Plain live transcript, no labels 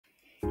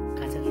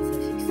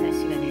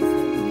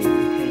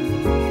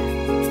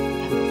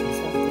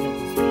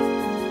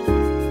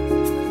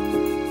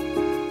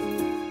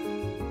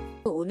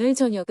오늘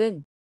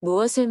저녁은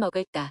무엇을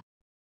먹을까?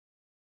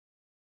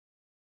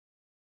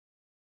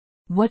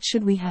 What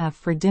should we have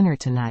for dinner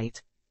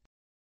tonight?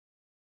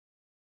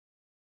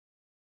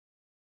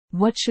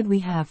 What should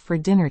we have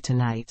for dinner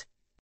tonight?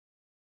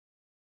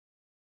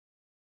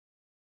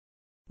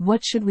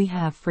 What should we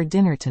have for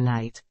dinner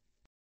tonight?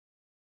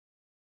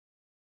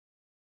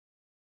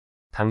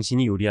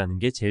 당신이 요리하는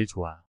게 제일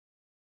좋아.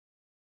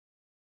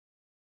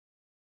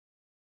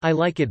 I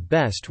like it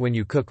best when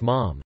you cook,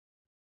 Mom.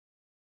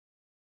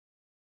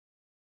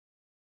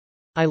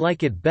 I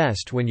like it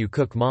best when you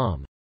cook,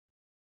 Mom.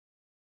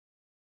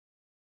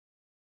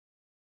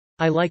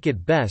 I like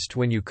it best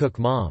when you cook,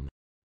 Mom.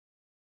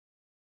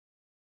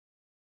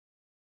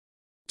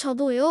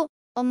 저도요.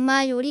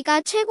 엄마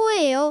요리가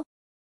최고예요.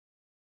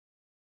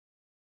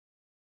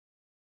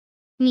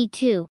 Me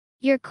too.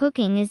 Your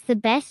cooking is the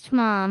best,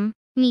 Mom.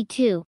 Me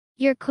too.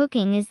 Your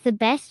cooking is the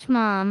best,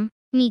 Mom.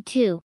 Me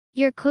too.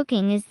 Your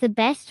cooking is the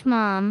best,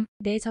 Mom.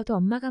 네, 저도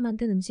엄마가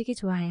만든 음식이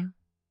좋아요.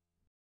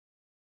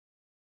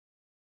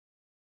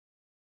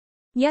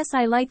 Yes,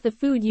 I like the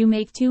food you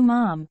make too,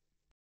 Mom.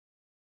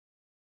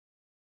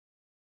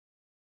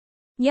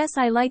 Yes,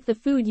 I like the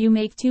food you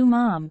make too,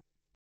 Mom.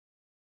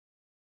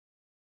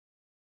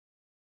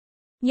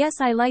 Yes,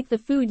 I like the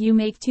food you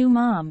make too,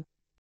 Mom.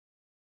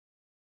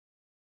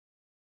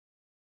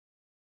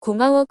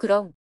 고마워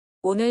그럼.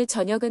 오늘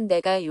저녁은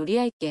내가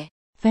요리할게.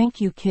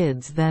 Thank you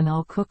kids, then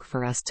I'll cook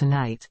for us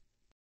tonight.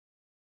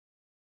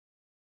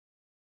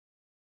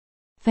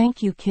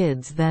 Thank you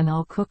kids, then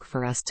I'll cook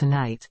for us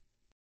tonight.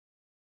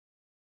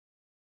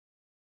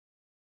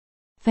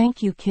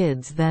 Thank you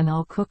kids, then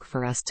I'll cook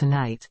for us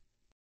tonight.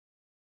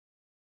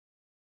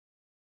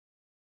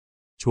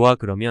 좋아,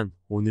 그러면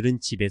오늘은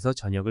집에서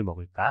저녁을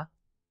먹을까?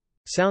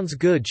 Sounds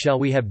good. Shall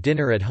we have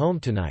dinner at home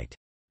tonight?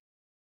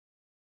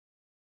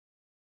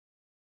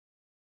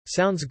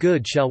 Sounds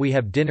good. Shall we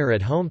have dinner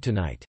at home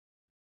tonight?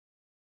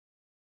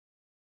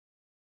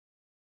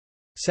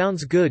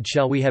 Sounds good.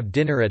 Shall we have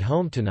dinner at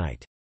home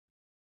tonight?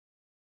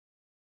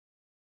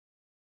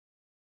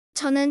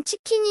 저는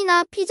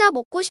치킨이나 피자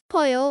먹고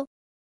싶어요.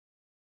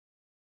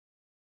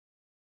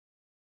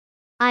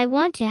 I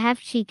want to have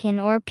chicken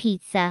or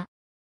pizza.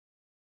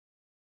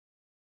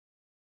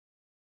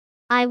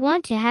 I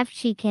want to have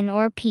chicken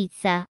or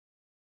pizza.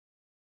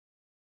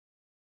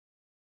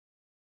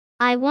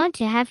 I want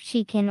to have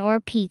chicken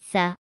or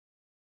pizza.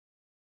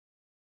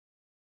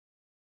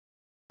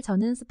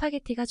 저는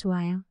스파게티가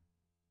좋아요.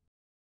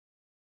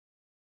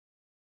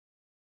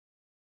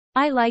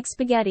 I like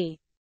spaghetti.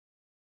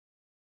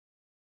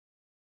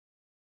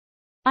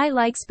 I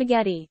like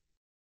spaghetti.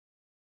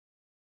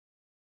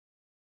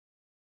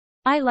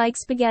 I like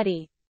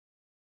spaghetti.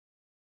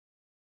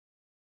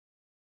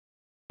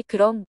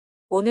 그럼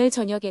오늘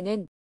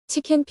저녁에는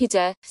치킨,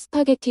 피자,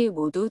 스파게티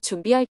모두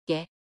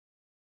준비할게.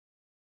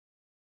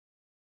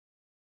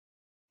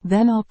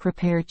 Then I'll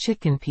prepare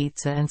chicken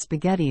pizza and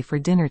spaghetti for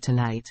dinner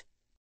tonight.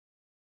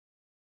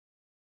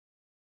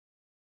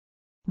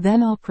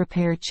 Then I'll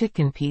prepare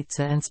chicken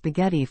pizza and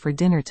spaghetti for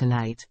dinner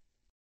tonight.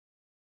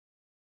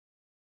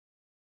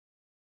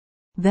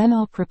 Then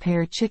I'll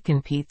prepare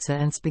chicken pizza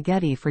and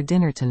spaghetti for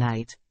dinner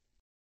tonight.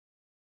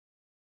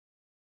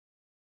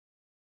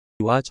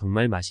 와,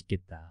 정말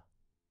맛있겠다.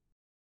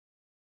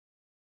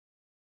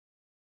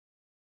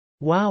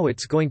 Wow,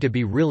 it's going to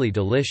be really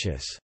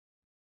delicious.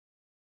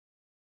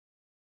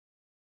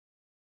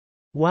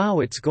 Wow,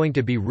 it's going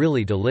to be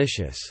really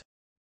delicious.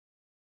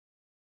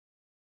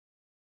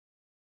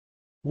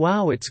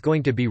 Wow, it's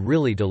going to be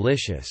really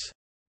delicious.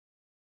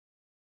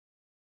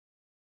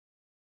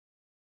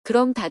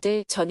 그럼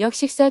다들 저녁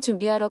식사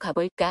준비하러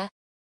가볼까?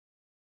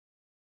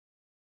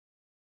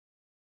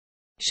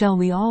 Shall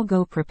we all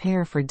go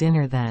prepare for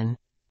dinner then?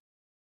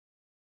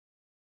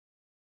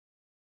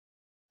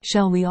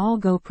 Shall we all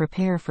go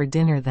prepare for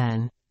dinner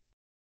then?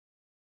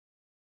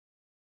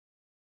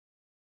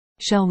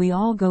 Shall we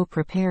all go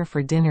prepare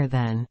for dinner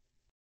then?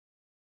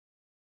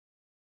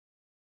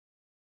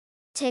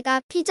 제가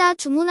피자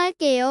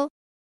주문할게요.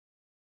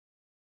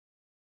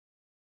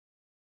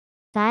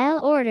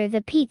 I'll order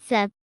the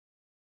pizza.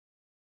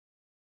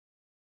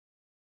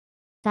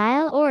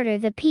 I'll order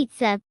the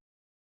pizza.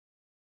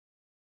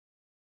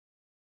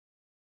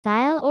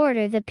 I'll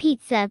order the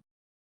pizza.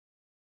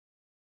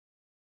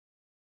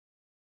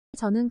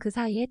 저는 그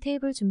사이에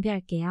테이블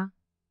준비할게요.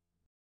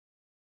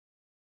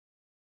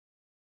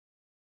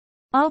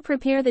 I'll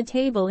prepare the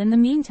table in the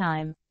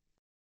meantime.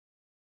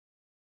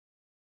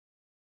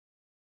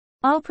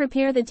 I'll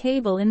prepare the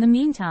table in the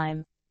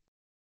meantime.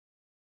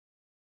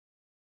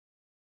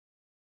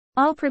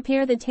 I'll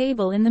prepare the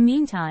table in the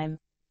meantime.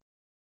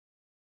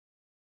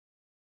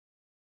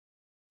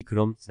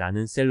 그럼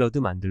나는 샐러드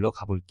만들러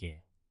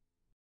가볼게.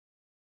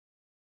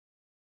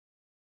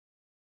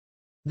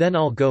 Then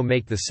I'll go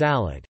make the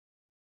salad.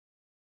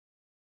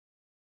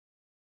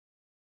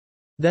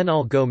 Then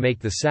I'll go make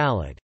the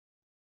salad.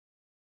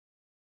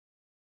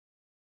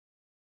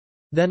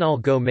 Then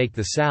I'll go make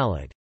the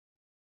salad.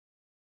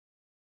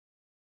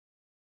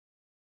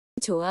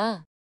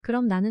 좋아.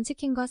 그럼 나는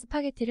치킨과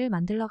스파게티를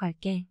만들러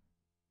갈게.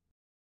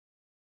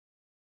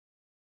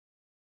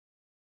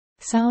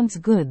 Sounds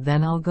good,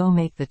 then I'll go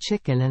make the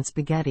chicken and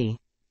spaghetti.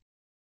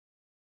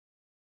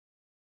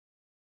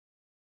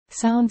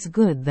 Sounds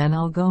good, then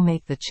I'll go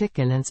make the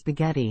chicken and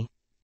spaghetti.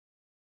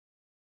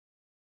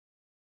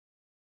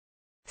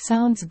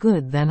 Sounds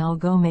good, then I'll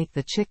go make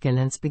the chicken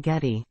and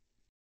spaghetti.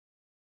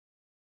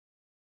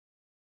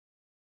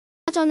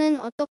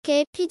 저는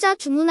어떻게 피자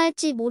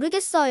주문할지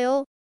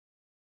모르겠어요.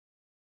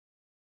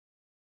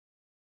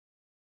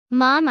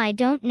 Mom, I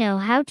don't know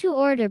how to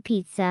order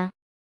pizza.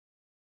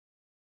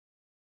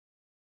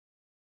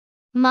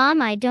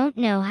 Mom, I don't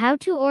know how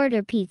to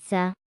order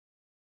pizza.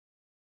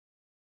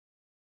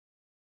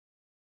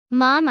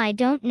 Mom, I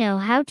don't know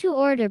how to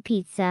order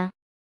pizza.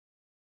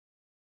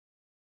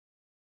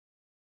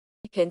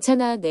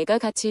 괜찮아, 내가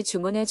같이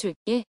주문해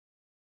줄게.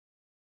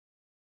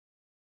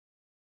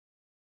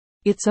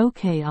 It's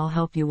okay, I'll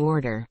help you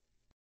order.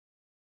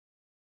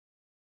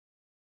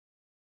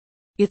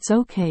 It's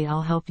okay,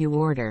 I'll help you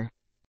order.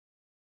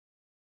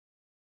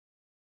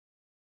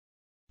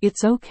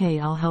 It's okay,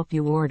 I'll help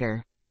you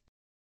order.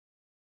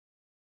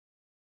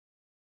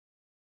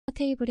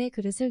 테이블에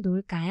그릇을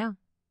놓을까요?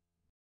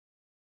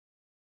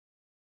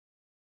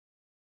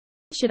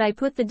 Should I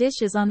put the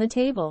dishes on the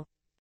table?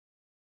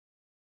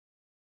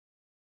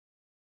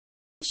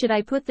 Should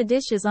I put the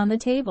dishes on the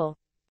table?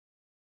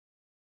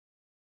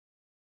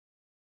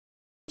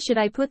 Should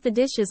I put the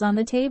dishes on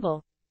the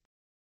table?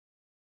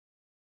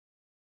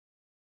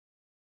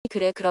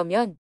 그래,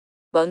 그러면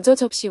먼저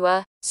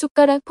접시와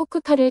숟가락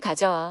포크칼을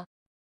가져와.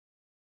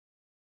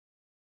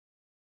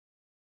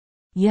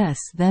 Yes,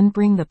 then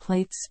bring the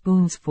plates,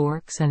 spoons,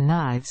 forks, and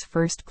knives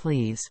first,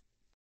 please.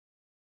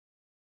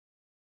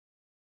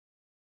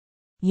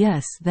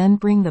 Yes, then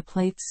bring the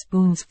plates,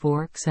 spoons,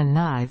 forks, and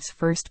knives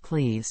first,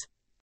 please.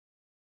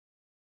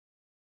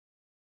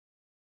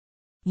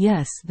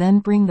 Yes, then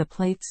bring the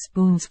plates,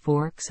 spoons,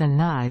 forks, and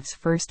knives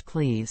first,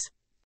 please.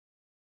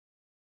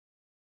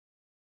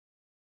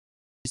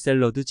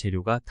 샐러드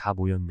재료가 다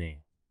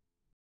모였네.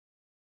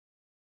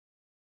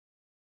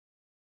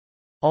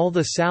 All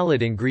the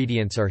salad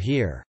ingredients are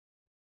here.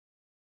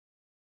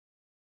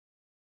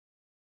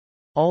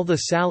 All the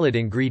salad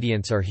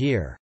ingredients are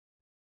here.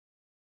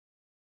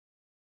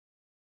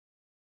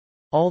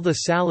 All the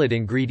salad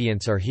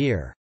ingredients are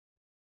here.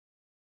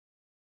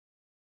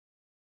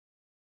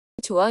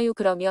 좋아요,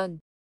 그러면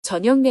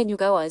저녁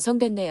메뉴가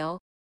완성됐네요.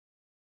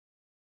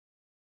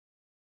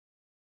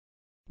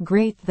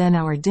 Great, then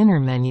our dinner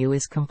menu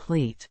is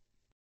complete.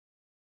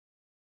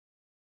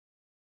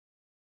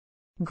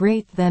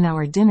 Great, then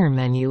our dinner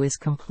menu is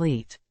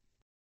complete.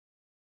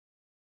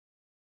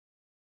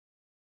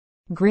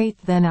 Great,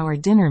 then our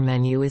dinner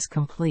menu is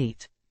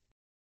complete.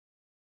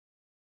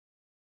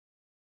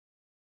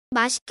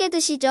 맛있게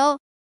드시죠.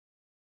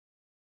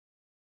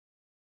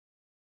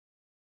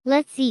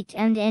 Let's eat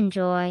and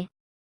enjoy.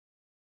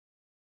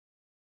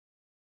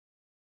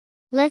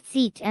 Let's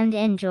eat and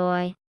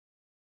enjoy.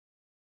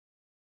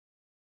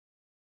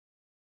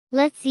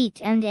 Let's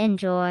eat and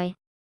enjoy.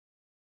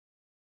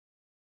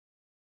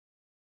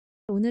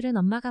 오늘은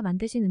엄마가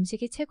만드신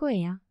음식이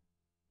최고예요.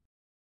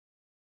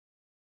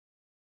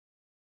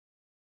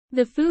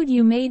 The food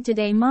you made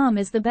today, Mom,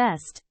 is the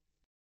best.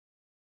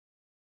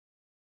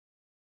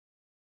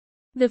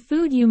 The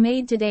food you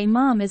made today,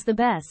 Mom, is the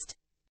best.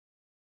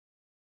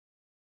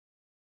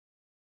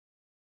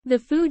 The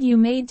food you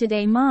made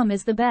today, Mom,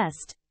 is the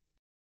best.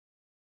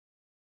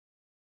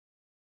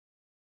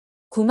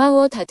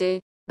 고마워,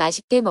 다들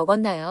맛있게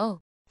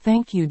먹었나요?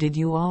 Thank you. Did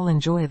you all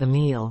enjoy the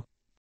meal?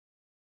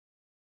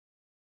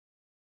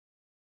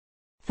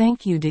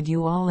 Thank you. Did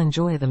you all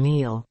enjoy the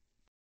meal?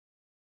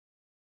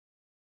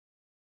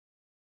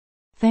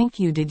 Thank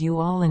you. Did you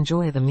all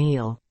enjoy the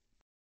meal?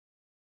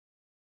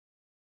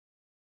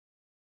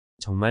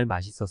 정말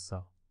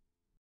맛있었어.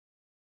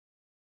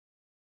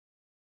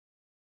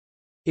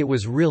 It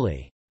was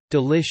really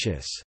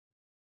delicious.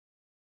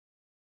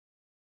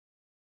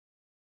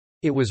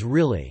 It was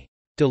really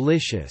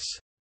delicious.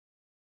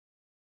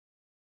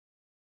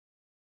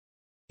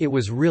 It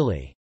was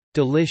really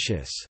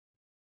delicious.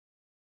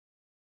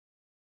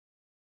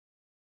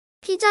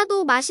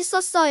 피자도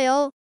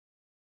맛있었어요.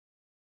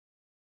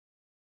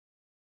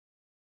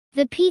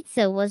 The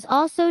pizza was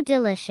also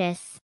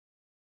delicious.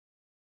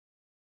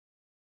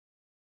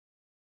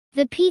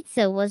 The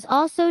pizza was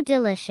also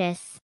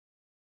delicious.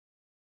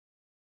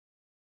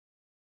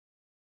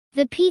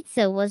 The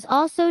pizza was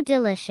also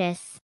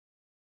delicious.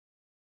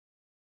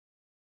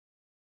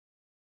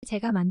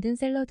 제가 만든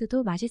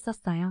샐러드도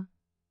맛있었어요.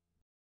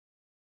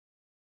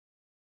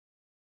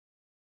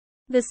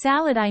 The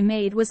salad I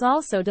made was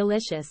also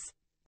delicious.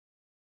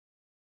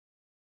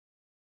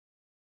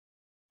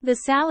 The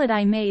salad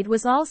I made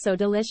was also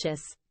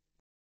delicious.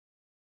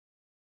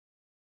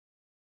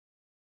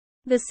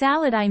 The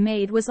salad I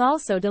made was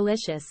also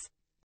delicious.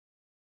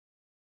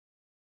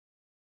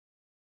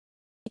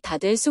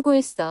 다들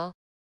수고했어.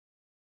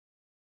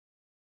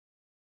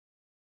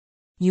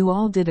 You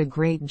all did a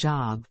great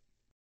job.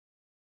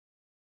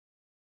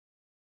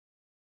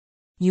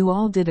 You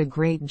all did a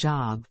great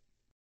job.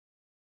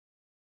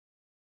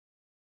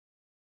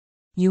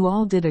 You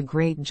all did a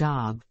great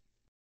job.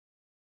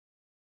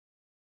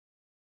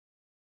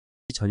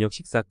 저녁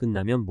식사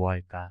끝나면 뭐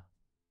할까?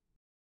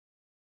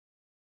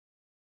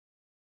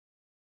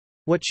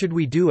 What should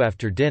we do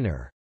after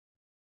dinner?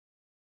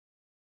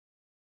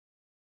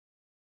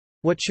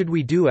 What should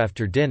we do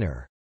after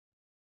dinner?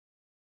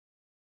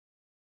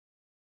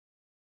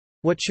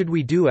 What should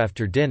we do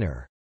after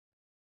dinner?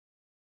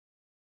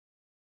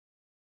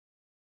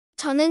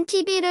 저는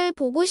TV를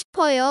보고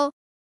싶어요.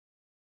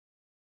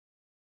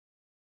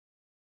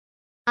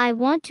 I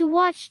want to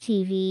watch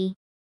TV.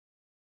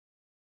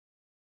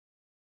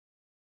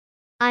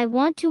 I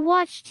want to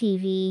watch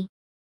TV.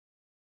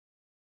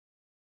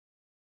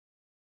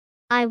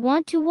 I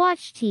want to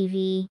watch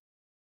TV.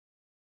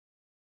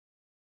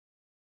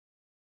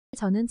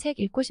 저는 책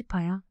읽고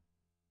싶어요.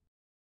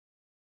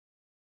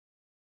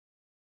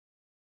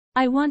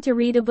 I want to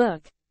read a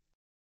book.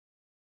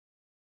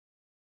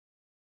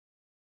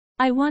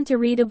 I want to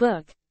read a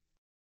book.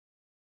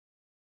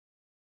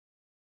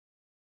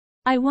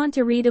 I want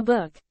to read a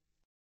book.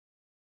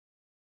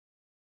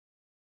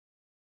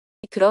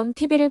 그럼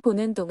TV를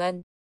보는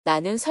동안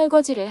나는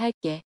설거지를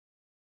할게.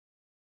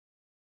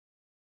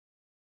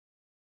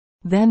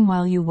 Then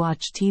while you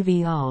watch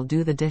TV, I'll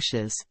do the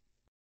dishes.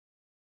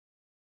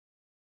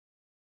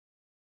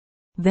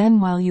 Then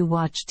while you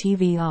watch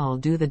TV, I'll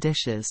do the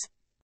dishes.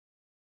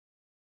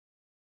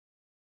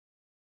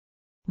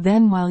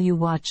 Then while you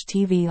watch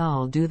TV,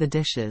 I'll do the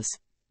dishes.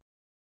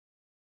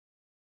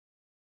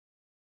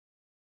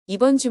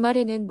 이번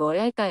주말에는 뭘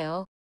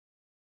할까요?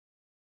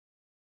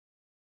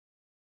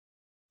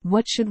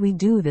 What should we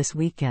do this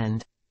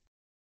weekend?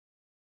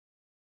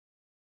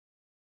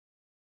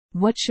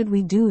 What should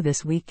we do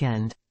this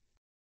weekend?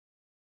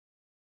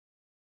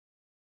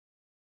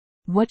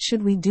 What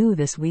should we do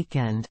this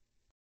weekend?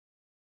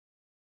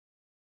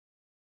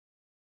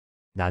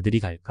 나들이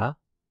갈까?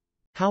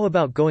 How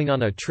about going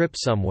on a trip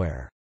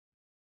somewhere?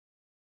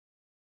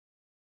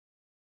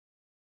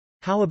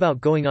 How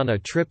about going on a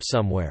trip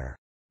somewhere?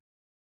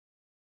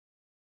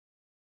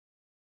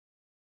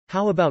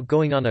 How about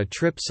going on a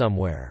trip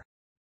somewhere?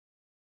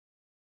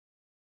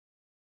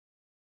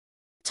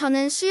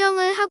 저는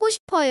수영을 하고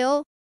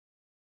싶어요.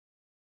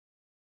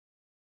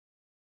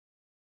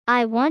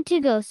 I want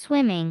to go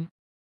swimming.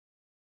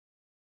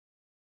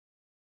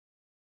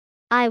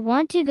 I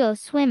want to go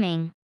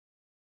swimming.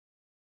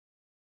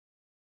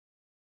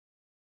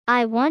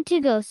 I want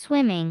to go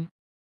swimming.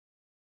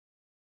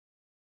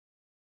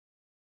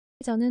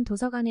 저는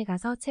도서관에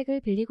가서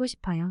책을 빌리고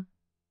싶어요.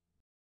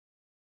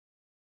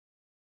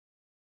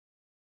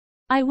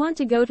 I want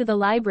to go to the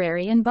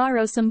library and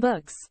borrow some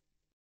books.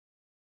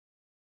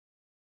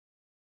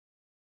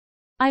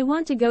 I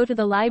want to go to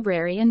the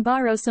library and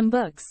borrow some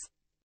books.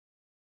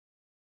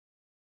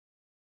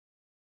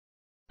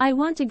 I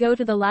want to go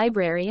to the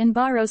library and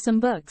borrow some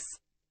books.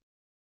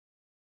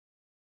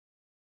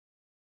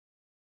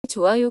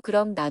 좋아요.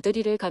 그럼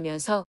나들이를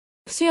가면서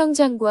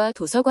수영장과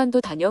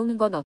도서관도 다녀오는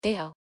건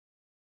어때요?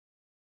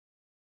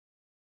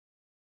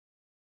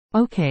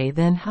 Okay,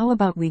 then how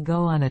about we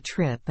go on a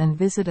trip and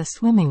visit a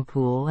swimming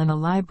pool and a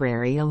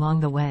library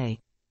along the way?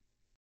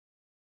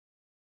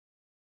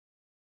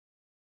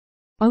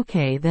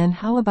 Okay, then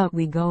how about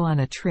we go on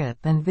a trip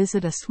and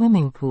visit a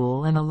swimming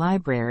pool and a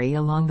library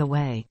along the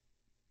way?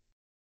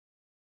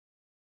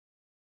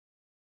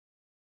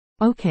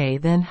 Okay,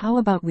 then how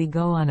about we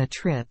go on a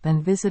trip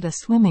and visit a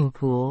swimming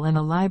pool and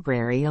a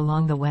library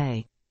along the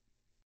way?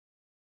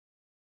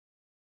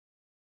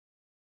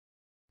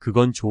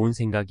 그건 좋은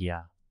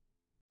생각이야.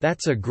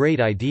 That's a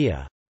great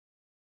idea.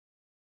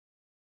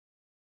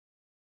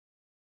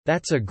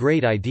 That's a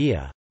great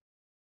idea.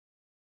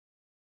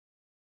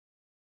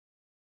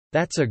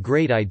 That's a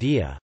great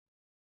idea.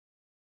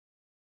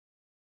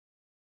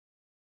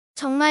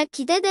 정말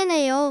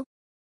기대되네요.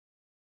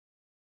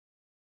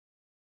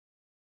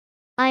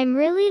 I'm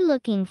really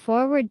looking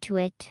forward to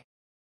it.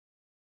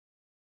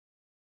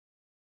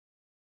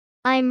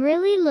 I'm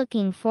really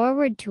looking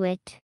forward to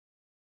it.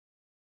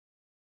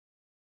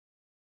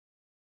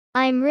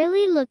 I'm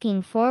really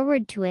looking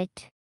forward to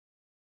it.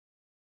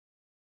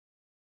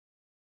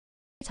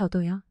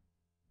 저도요.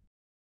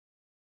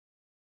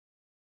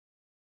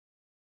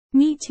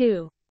 Me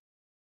too.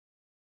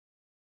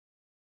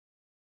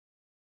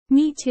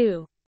 Me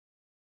too.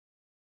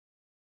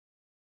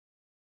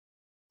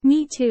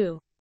 Me too.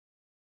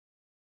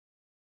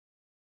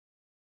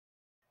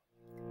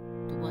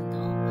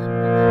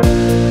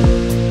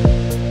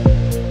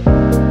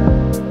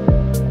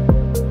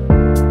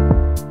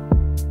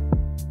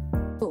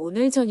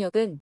 오늘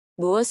저녁은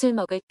무엇을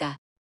먹을까?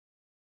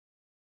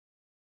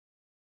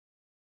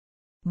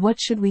 What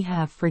should we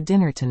have for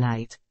dinner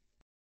tonight?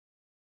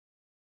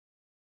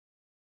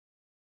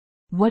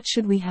 What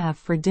should we have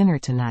for dinner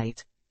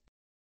tonight?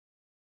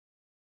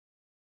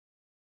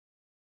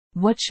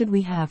 What should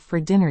we have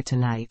for dinner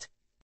tonight?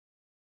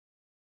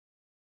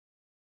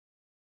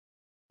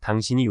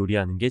 당신이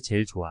요리하는 게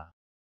제일 좋아.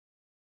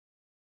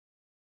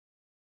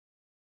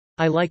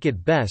 I like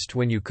it best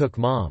when you cook,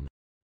 Mom.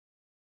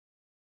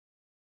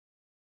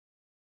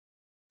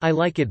 I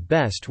like it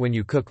best when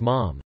you cook,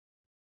 Mom.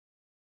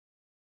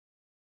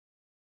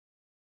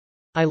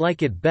 I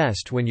like it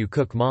best when you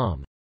cook,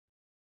 Mom.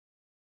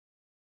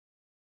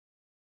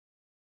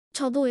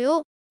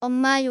 저도요.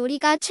 엄마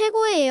요리가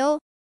최고예요.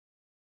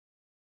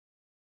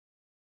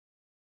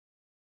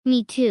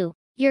 Me too.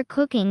 Your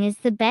cooking is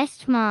the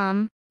best,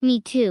 Mom. Me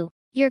too.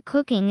 Your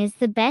cooking is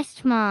the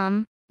best,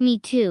 Mom. Me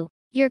too.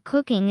 Your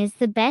cooking is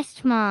the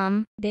best,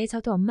 Mom. 네,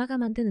 저도 엄마가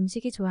만든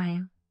음식이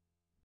좋아요.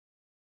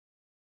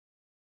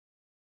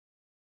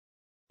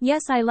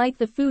 Yes, I like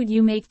the food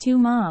you make too,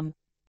 Mom.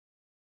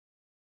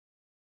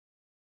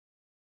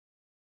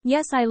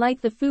 Yes, I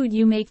like the food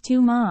you make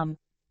too, Mom.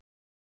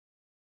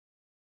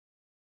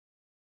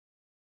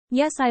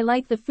 Yes, I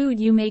like the food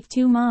you make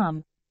too,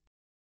 Mom.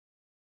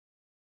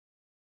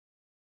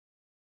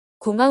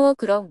 고마워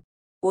그럼.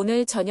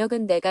 오늘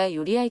저녁은 내가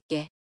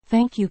요리할게.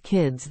 Thank you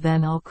kids,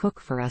 then I'll cook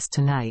for us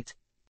tonight.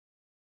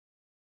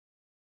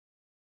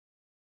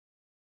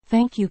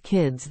 Thank you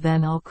kids,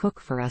 then I'll cook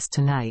for us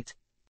tonight.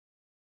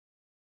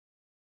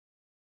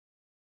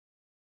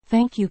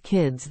 Thank you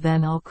kids,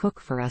 then I'll cook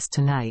for us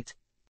tonight.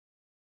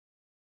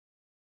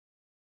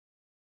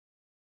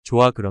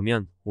 좋아,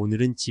 그러면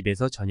오늘은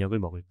집에서 저녁을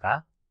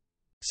먹을까?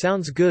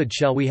 Sounds good.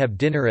 Shall we have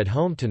dinner at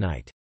home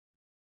tonight?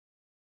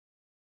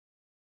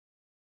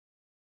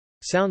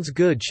 Sounds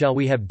good. Shall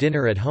we have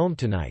dinner at home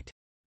tonight?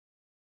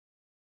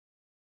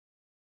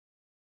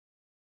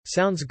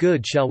 Sounds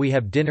good. Shall we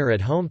have dinner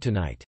at home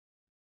tonight?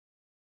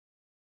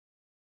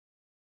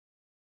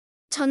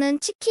 저는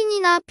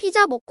치킨이나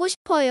피자 먹고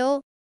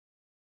싶어요.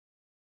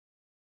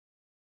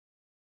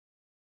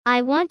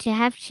 I want to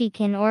have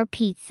chicken or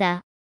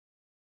pizza.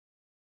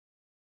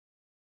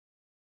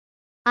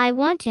 I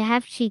want to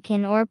have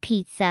chicken or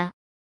pizza.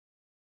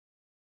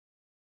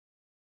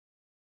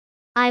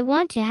 I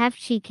want to have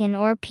chicken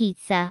or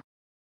pizza.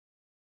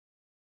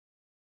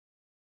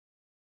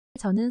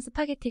 저는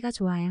스파게티가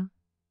좋아요.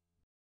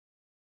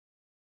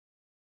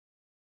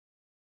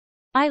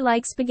 I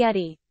like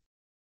spaghetti.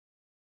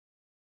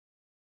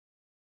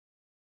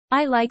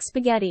 I like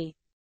spaghetti.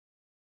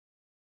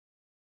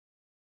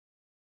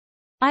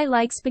 I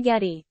like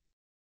spaghetti.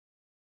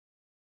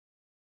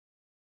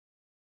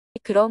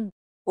 그럼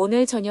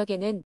오늘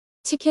저녁에는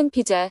치킨,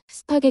 피자,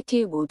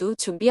 스파게티 모두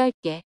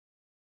준비할게.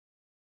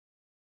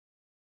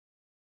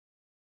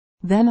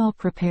 Then I'll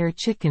prepare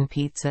chicken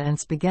pizza and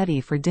spaghetti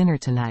for dinner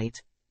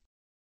tonight.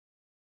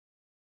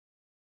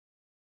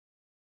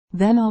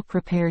 Then I'll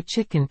prepare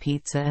chicken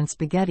pizza and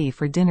spaghetti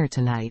for dinner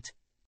tonight.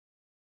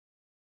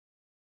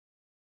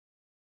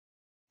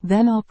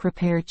 Then I'll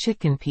prepare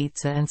chicken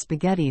pizza and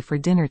spaghetti for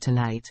dinner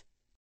tonight.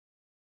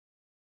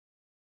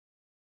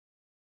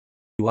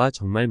 와,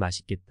 정말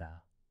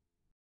맛있겠다.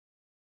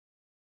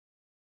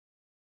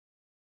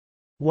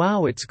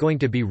 Wow, it's going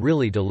to be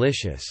really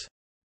delicious.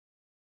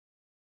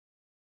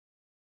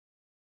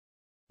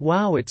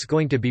 Wow, it's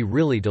going to be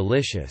really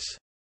delicious.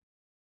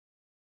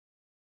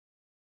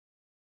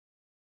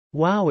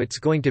 Wow, it's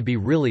going to be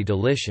really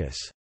delicious.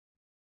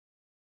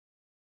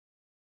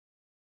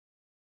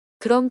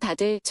 그럼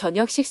다들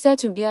저녁 식사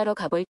준비하러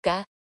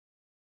가볼까?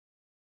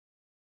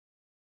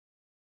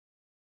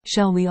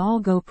 Shall we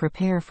all go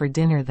prepare for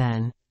dinner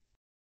then?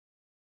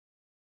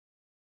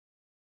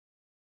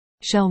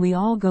 Shall we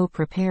all go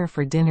prepare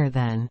for dinner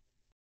then?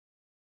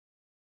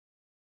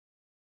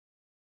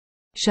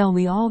 Shall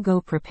we all go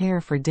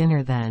prepare for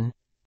dinner then?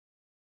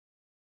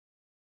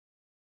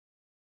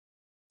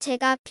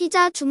 제가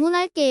피자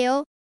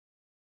주문할게요.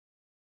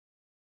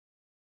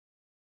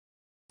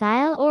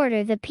 I'll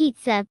order the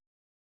pizza.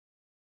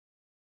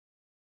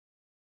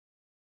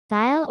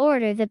 I'll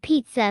order the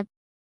pizza.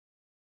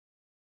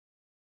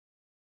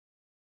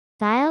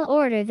 I'll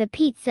order the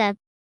pizza.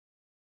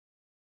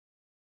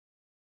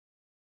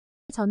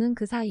 저는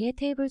그 사이에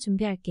테이블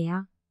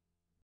준비할게요.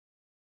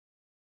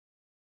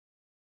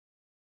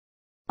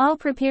 I'll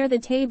prepare the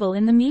table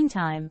in the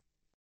meantime.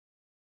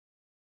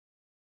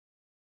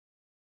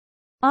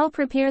 I'll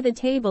prepare the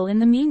table in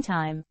the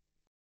meantime.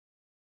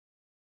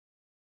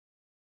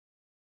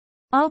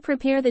 I'll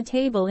prepare the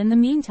table in the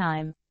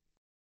meantime.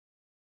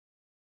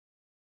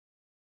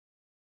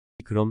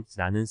 그럼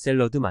나는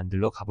샐러드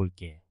만들러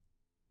가볼게.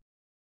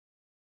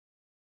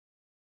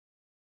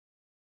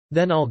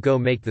 Then I'll go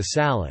make the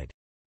salad.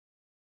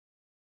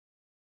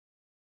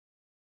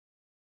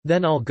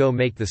 Then I'll go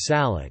make the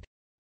salad.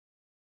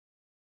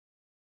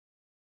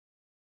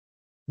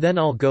 Then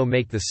I'll go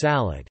make the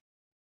salad.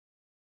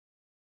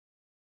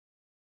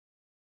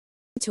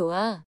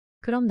 좋아.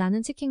 그럼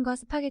나는 치킨과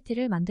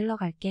스파게티를 만들러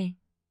갈게.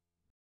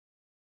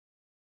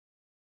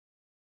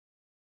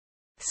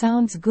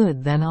 Sounds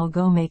good, then I'll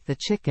go make the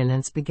chicken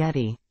and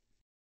spaghetti.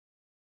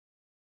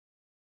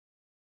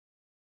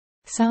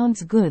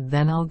 Sounds good,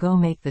 then I'll go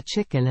make the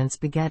chicken and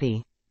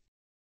spaghetti.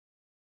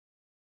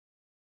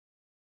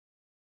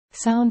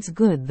 Sounds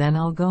good, then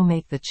I'll go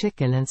make the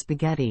chicken and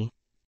spaghetti.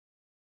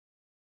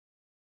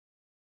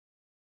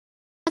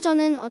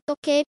 저는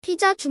어떻게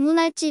피자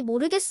주문할지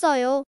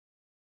모르겠어요.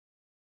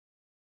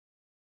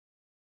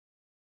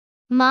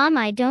 Mom,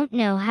 I don't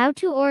know how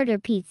to order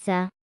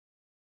pizza.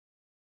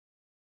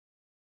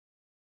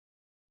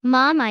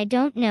 Mom, I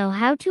don't know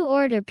how to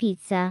order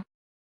pizza.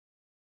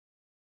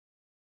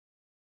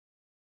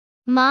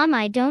 Mom,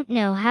 I don't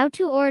know how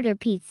to order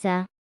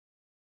pizza.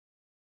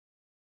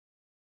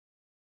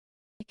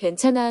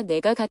 괜찮아,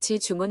 내가 같이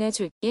주문해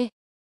줄게.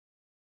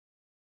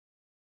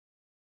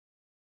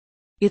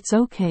 It's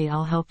okay,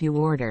 I'll help you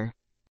order.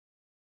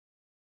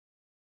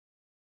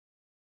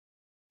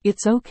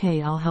 It's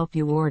okay, I'll help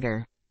you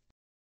order.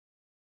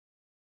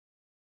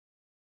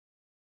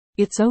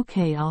 It's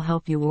okay, I'll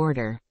help you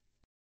order.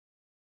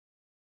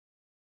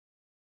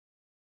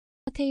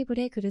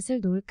 테이블에 그릇을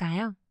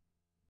놓을까요?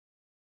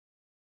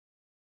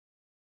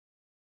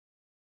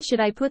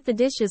 Should I put the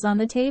dishes on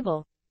the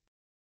table?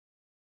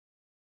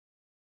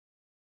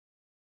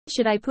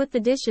 Should I put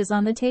the dishes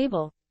on the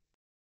table?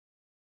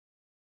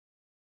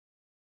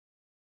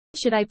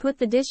 Should I put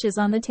the dishes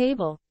on the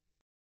table?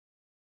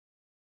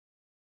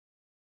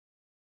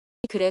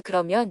 그래,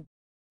 그러면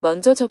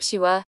먼저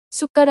접시와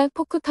숟가락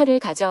포크칼을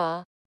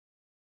가져와.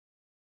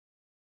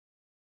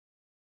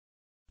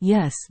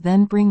 Yes,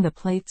 then bring the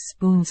plates,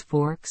 spoons,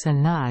 forks,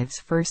 and knives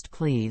first,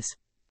 please.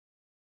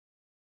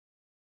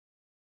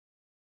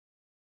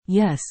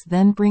 Yes,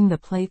 then bring the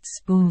plates,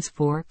 spoons,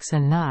 forks,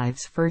 and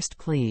knives first,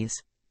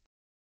 please.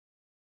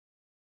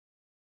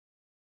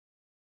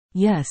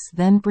 Yes,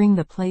 then bring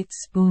the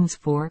plates, spoons,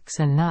 forks,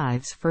 and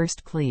knives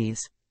first,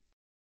 please.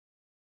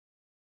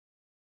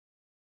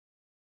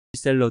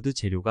 샐러드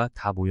재료가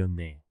다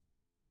모였네.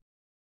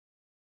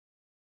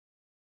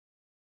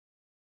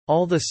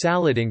 All the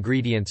salad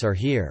ingredients are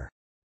here.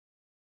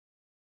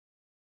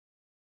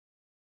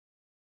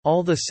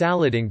 All the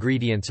salad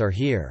ingredients are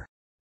here.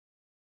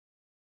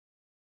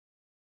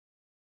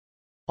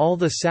 All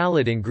the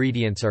salad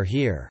ingredients are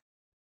here.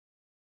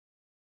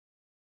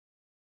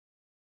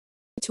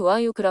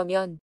 좋아요,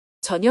 그러면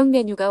저녁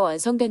메뉴가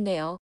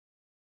완성됐네요.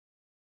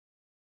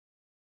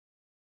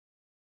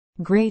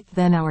 Great,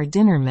 then our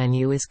dinner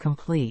menu is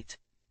complete.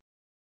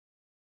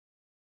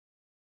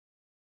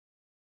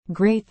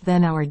 Great,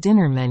 then our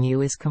dinner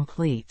menu is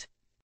complete.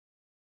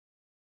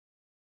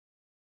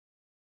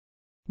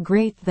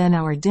 Great, then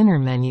our dinner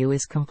menu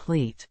is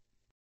complete.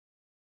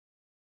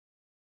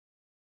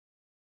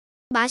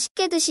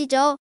 맛있게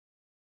드시죠.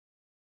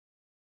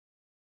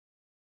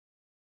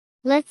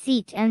 Let's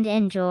eat and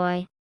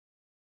enjoy.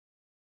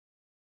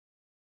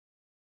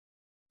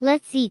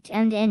 Let's eat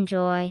and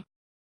enjoy.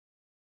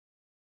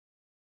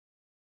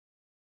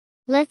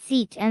 Let's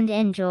eat and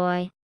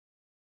enjoy.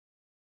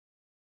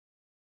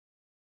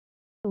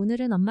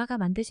 오늘은 엄마가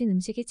만드신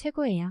음식이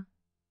최고예요.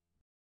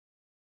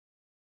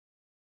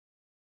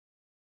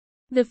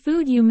 The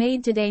food you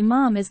made today,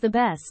 Mom, is the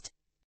best.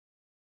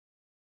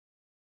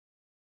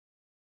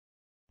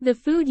 The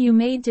food you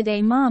made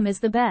today, Mom, is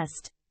the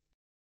best.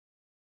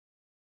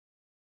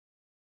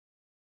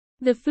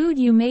 The food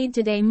you made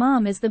today,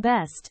 Mom, is the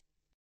best.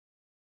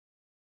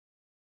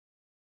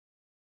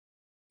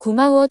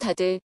 고마워,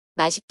 다들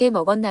맛있게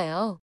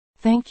먹었나요?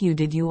 Thank you.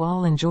 Did you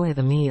all enjoy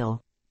the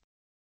meal?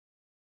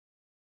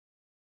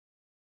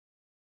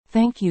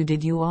 Thank you.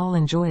 Did you all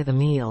enjoy the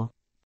meal?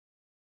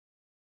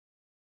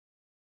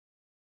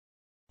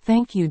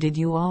 Thank you. Did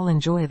you all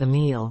enjoy the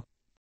meal?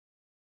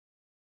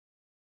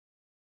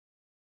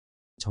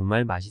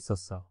 정말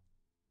맛있었어.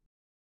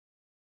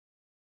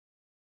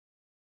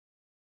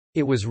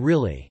 It was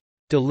really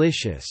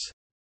delicious.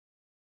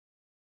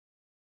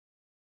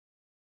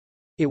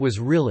 It was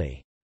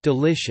really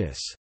delicious.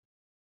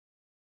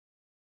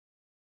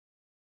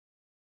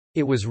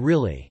 It was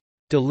really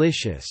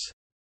delicious.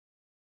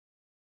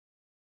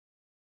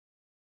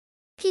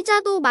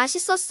 피자도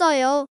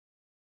맛있었어요.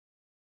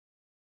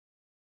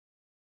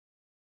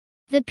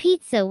 The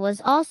pizza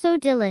was also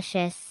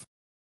delicious.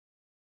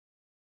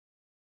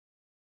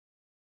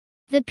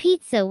 The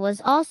pizza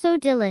was also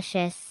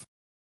delicious.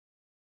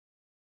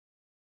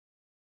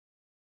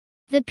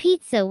 The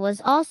pizza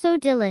was also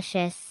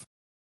delicious.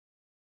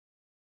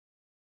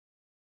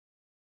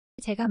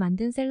 제가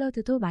만든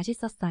샐러드도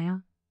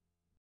맛있었어요.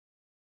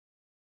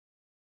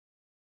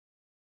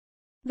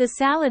 The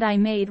salad I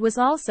made was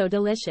also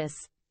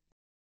delicious.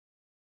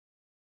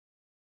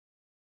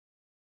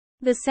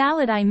 The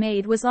salad I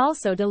made was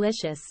also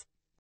delicious.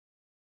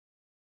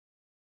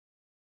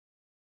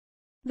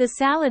 The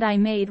salad I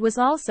made was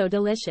also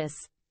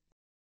delicious.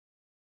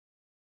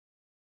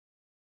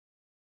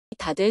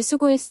 다들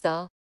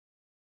수고했어.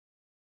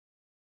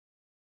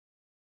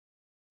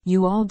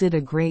 You all did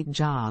a great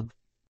job.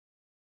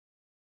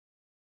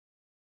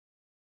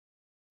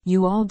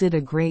 You all did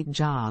a great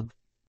job.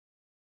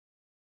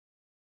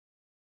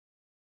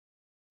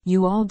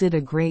 You all did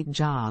a great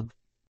job.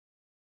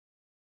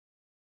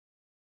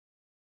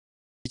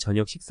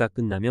 저녁 식사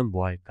끝나면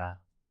뭐 할까?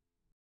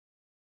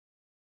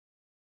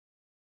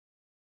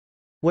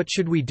 What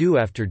should we do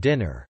after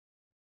dinner?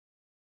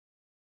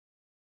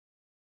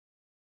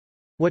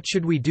 What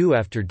should we do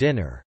after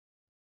dinner?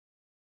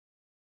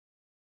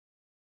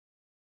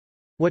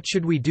 What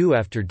should we do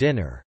after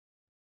dinner?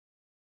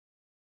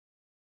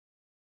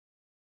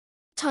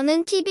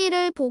 저는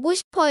TV를 보고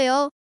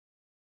싶어요.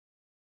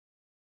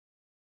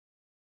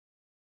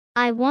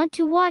 I want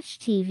to watch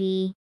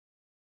TV.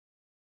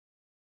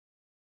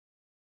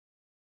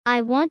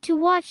 I want to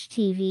watch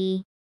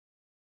TV.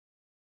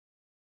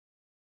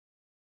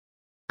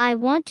 I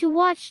want to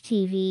watch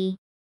TV.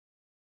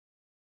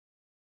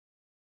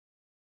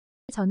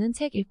 저는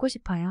책 읽고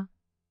싶어요.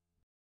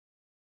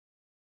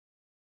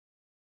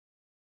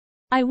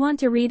 I want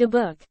to read a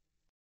book.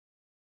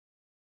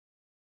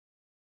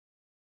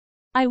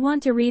 I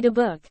want to read a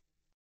book.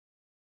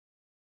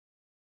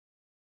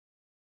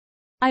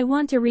 I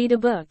want to read a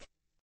book.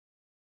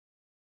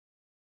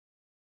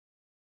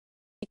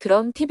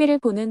 그럼 TV를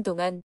보는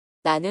동안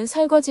나는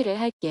설거지를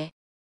할게.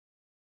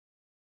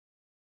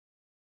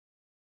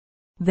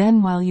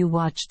 Then while you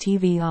watch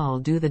TV, I'll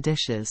do the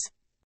dishes.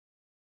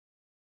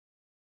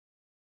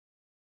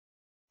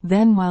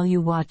 Then while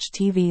you watch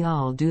TV,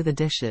 I'll do the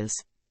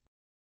dishes.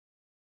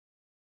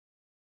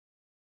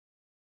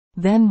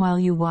 Then while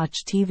you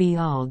watch TV,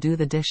 I'll do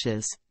the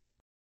dishes.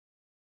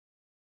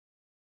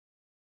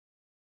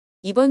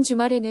 이번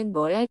주말에는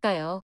뭘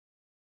할까요?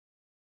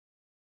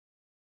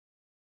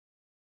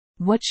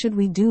 What should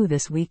we do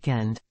this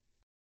weekend?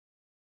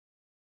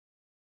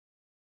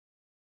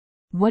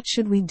 What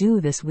should we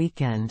do this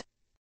weekend?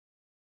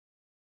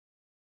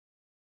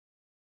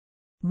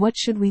 What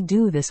should we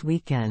do this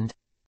weekend?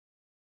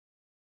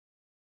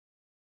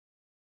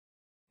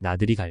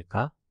 나들이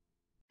갈까?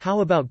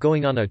 How about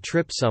going on a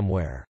trip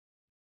somewhere?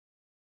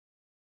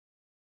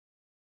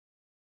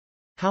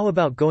 How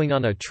about going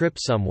on a trip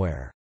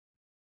somewhere?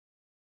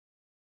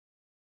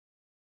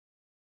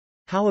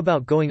 How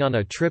about going on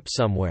a trip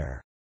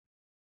somewhere?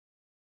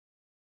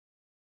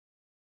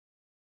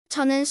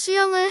 저는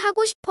수영을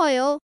하고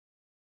싶어요.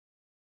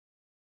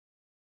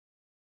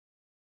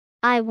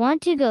 I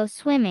want to go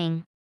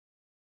swimming.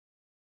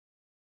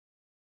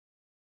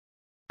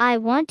 I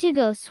want to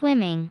go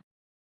swimming.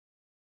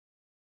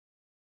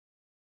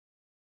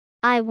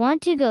 I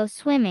want to go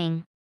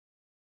swimming.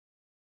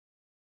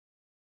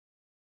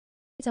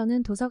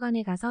 저는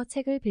도서관에 가서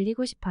책을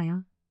빌리고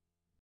싶어요.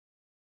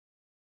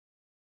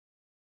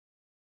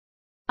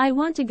 I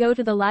want to go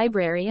to the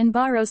library and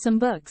borrow some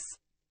books.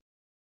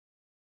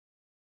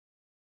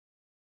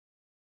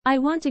 I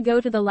want to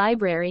go to the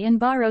library and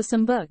borrow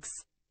some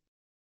books.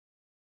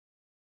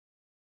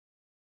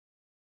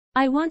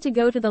 I want to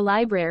go to the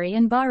library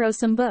and borrow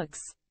some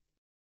books.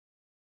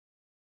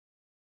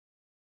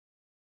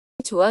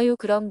 좋아요.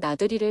 그럼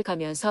나들이를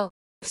가면서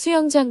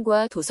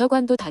수영장과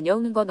도서관도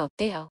다녀오는 건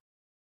어때요?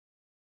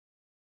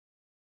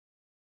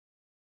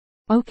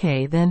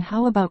 Okay, then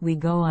how about we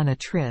go on a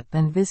trip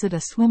and visit a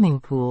swimming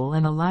pool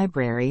and a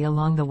library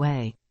along the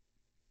way?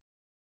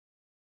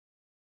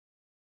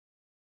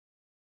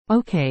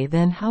 Okay,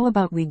 then how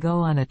about we go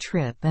on a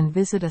trip and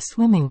visit a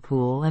swimming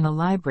pool and a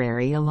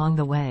library along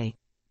the way?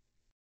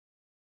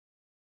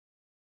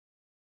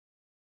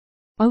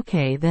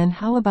 Okay, then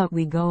how about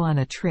we go on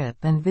a trip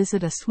and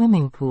visit a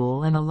swimming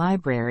pool and a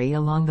library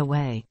along the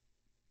way?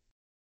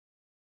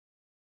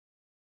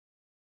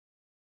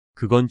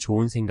 그건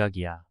좋은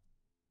생각이야.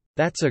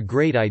 That's a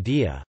great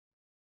idea.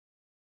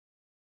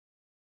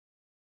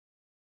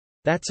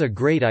 That's a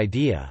great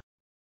idea.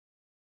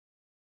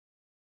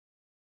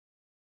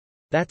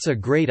 That's a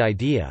great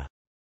idea.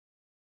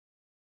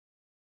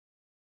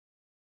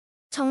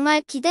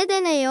 정말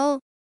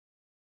기대되네요.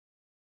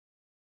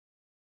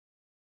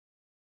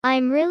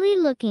 I'm really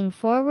looking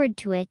forward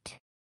to it.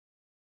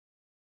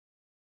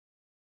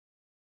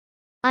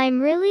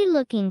 I'm really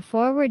looking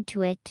forward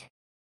to it.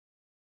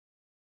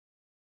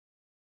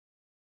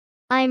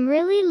 I'm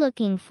really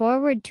looking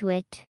forward to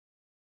it.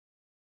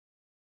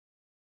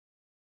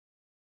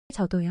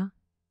 저도요.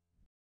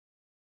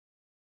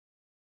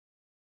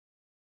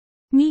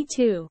 Me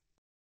too.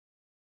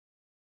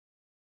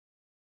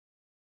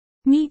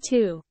 Me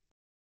too.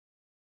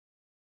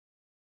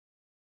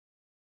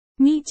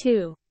 Me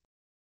too.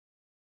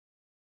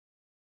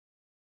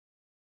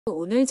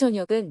 오늘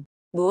저녁은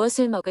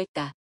무엇을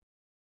먹을까?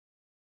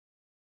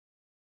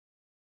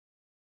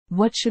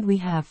 What should we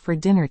have for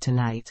dinner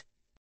tonight?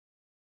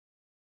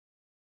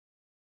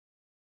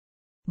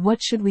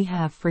 What should we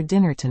have for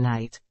dinner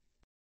tonight?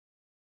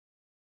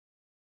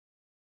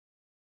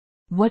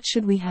 What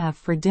should we have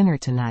for dinner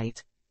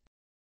tonight?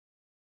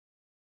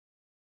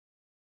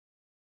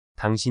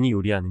 당신이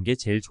요리하는 게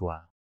제일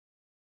좋아.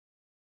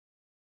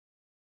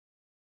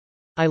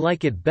 I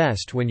like it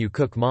best when you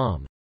cook,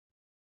 Mom.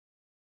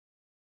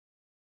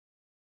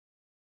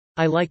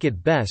 I like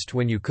it best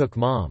when you cook,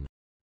 Mom.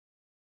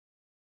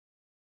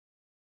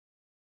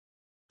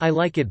 I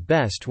like it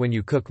best when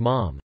you cook,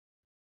 Mom.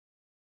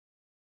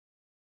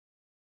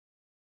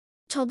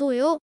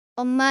 저도요.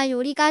 엄마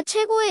요리가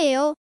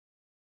최고예요.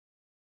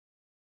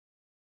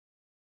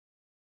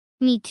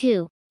 Me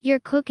too. Your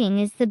cooking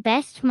is the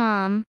best,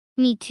 Mom.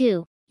 Me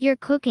too. Your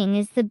cooking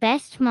is the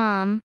best,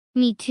 Mom.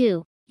 Me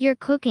too. Your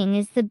cooking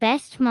is the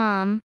best,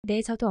 Mom.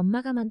 네, 저도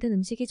엄마가 만든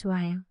음식이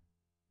좋아요.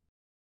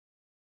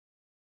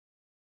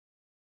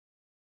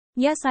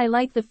 Yes, I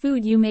like the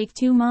food you make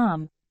too,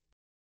 Mom.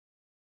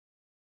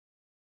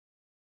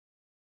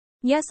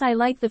 Yes, I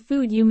like the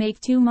food you make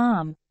too,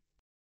 Mom.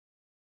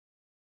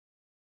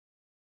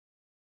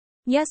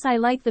 Yes, I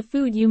like the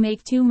food you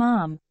make too,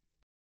 Mom.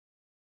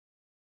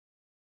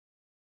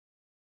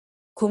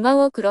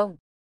 고마워 그럼.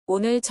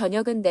 오늘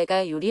저녁은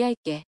내가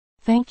요리할게.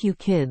 Thank you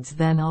kids,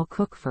 then I'll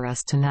cook for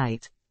us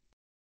tonight.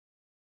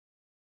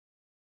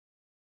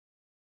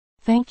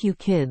 Thank you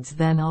kids,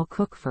 then I'll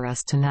cook for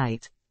us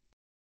tonight.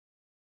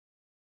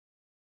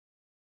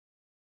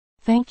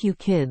 Thank you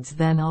kids,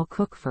 then I'll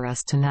cook for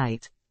us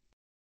tonight.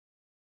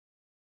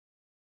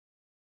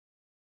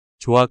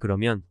 좋아,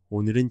 그러면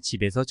오늘은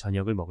집에서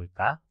저녁을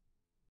먹을까?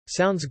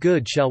 Sounds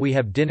good. Shall we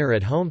have dinner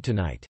at home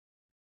tonight?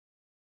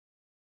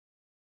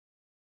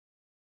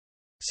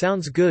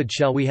 Sounds good.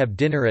 Shall we have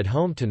dinner at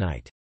home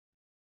tonight?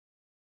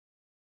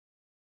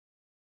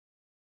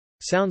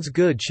 Sounds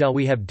good. Shall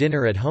we have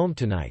dinner at home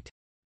tonight?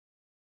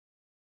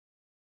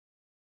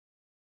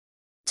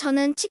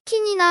 저는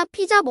치킨이나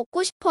피자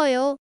먹고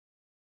싶어요.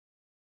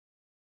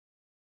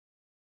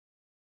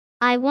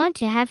 I want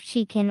to have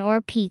chicken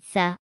or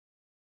pizza.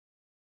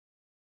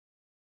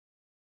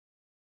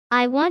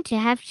 I want to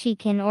have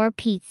chicken or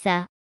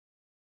pizza.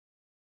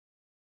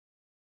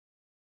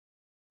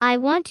 I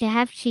want to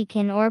have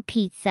chicken or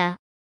pizza.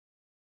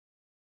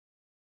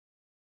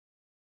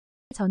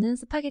 저는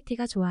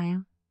스파게티가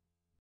좋아요.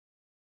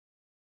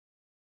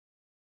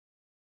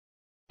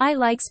 I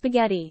like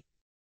spaghetti.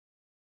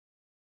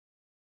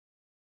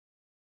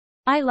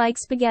 I like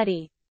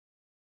spaghetti.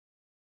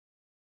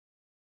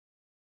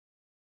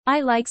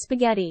 I like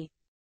spaghetti.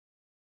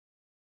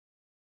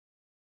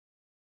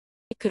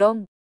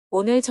 그럼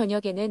오늘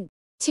저녁에는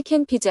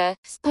치킨, 피자,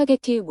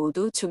 스파게티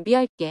모두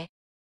준비할게.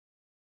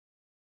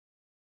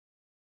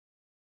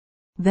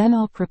 Then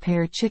I'll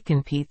prepare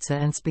chicken pizza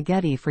and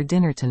spaghetti for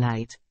dinner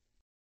tonight.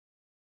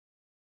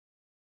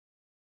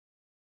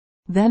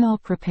 Then I'll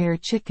prepare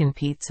chicken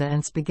pizza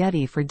and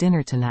spaghetti for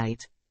dinner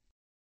tonight.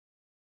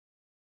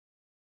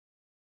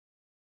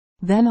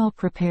 Then I'll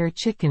prepare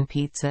chicken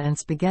pizza and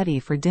spaghetti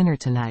for dinner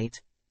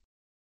tonight.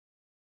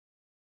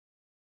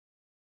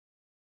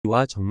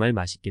 와, 정말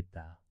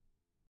맛있겠다.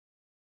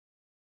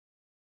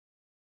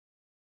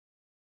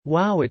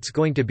 Wow, it's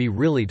going to be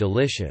really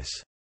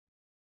delicious.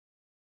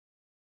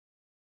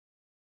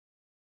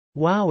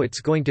 Wow,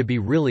 it's going to be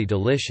really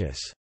delicious.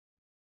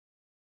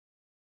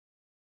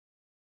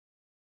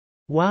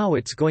 Wow,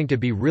 it's going to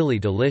be really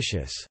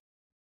delicious.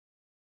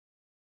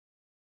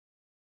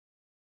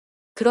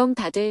 그럼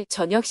다들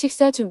저녁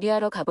식사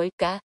준비하러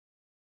가볼까?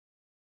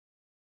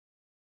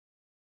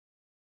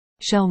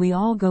 Shall we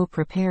all go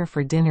prepare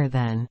for dinner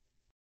then?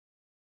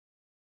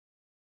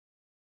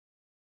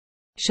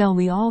 Shall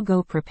we all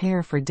go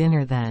prepare for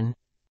dinner then?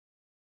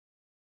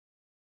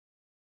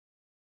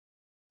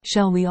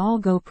 Shall we all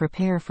go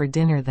prepare for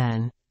dinner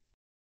then?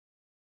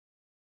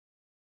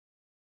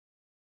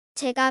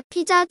 제가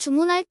피자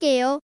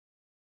주문할게요.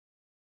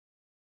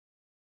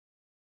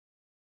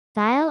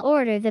 I'll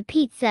order the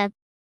pizza.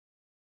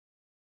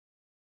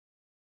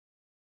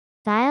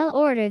 I'll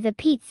order the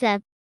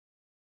pizza.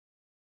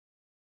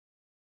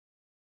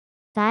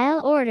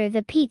 I'll order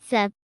the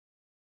pizza.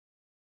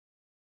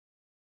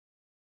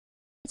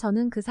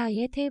 저는 그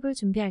사이에 테이블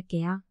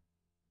준비할게요.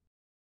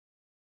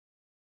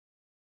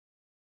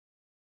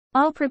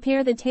 I'll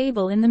prepare the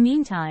table in the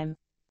meantime.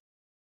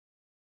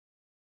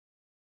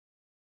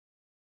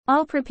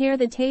 I'll prepare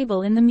the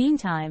table in the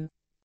meantime.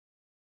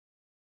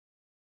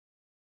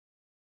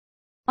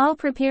 I'll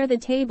prepare the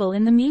table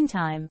in the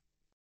meantime.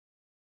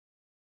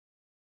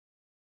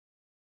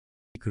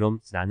 그럼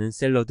나는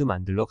샐러드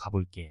만들러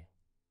가볼게.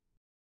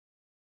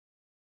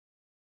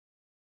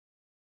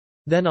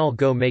 Then I'll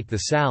go make the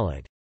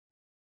salad.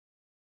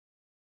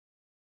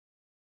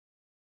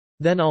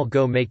 Then I'll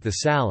go make the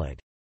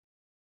salad.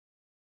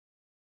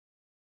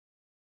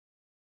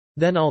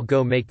 Then I'll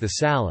go make the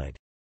salad.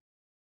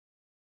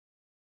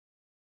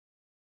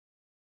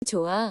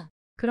 좋아.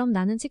 그럼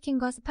나는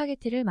치킨과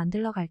스파게티를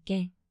만들러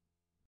갈게.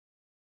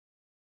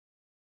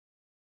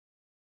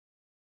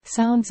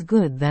 Sounds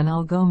good, then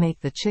I'll go make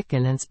the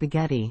chicken and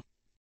spaghetti.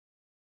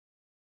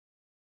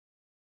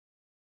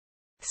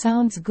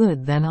 Sounds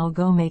good, then I'll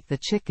go make the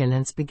chicken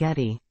and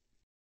spaghetti.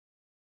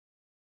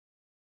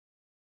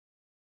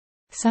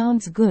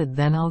 Sounds good,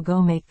 then I'll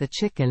go make the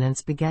chicken and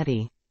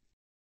spaghetti.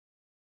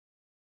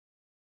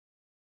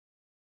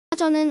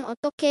 저는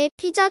어떻게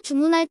피자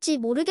주문할지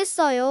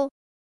모르겠어요.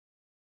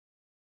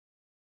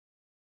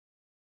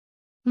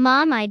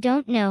 Mom, I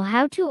don't know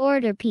how to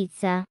order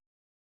pizza.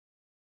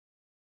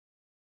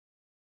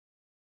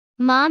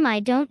 Mom, I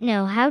don't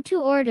know how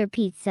to order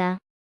pizza.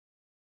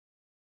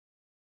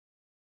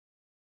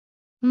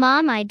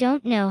 Mom, I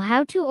don't know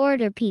how to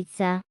order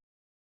pizza.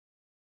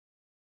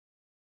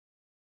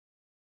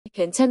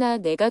 괜찮아,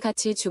 내가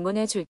같이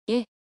주문해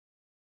줄게.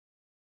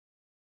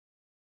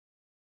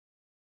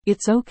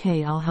 It's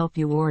okay, I'll help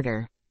you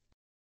order.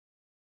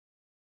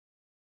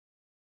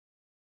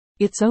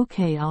 It's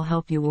okay, I'll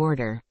help you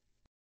order.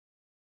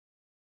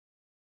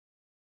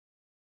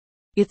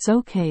 It's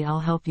okay,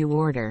 I'll help you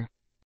order.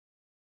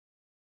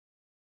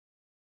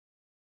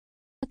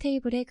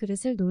 테이블에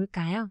그릇을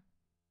놓을까요?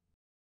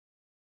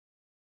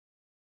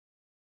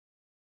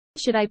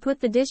 Should I put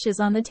the dishes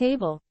on the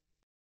table?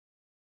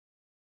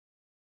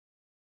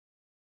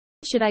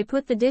 should I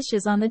put the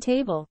dishes on the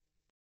table?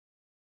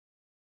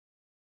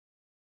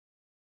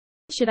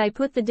 Should I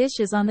put the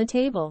dishes on the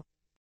table?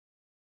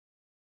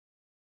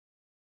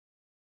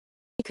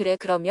 그래,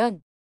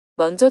 그러면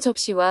먼저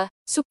접시와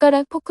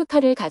숟가락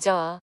포크칼을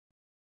가져와.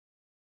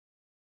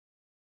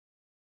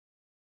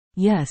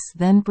 Yes,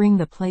 then bring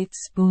the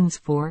plates, spoons,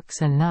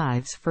 forks and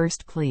knives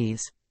first,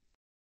 please.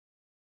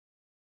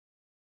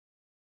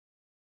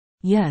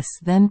 Yes,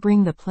 then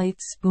bring the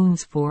plates,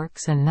 spoons,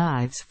 forks and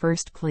knives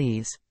first,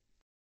 please.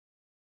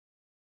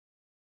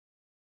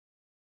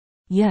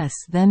 Yes,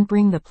 then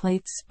bring the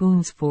plates,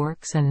 spoons,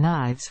 forks and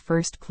knives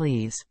first,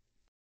 please.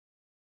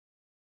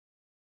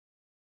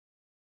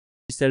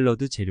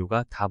 샐러드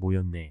재료가 다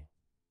모였네.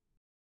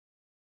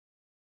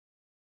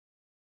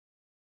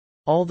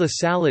 All the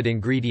salad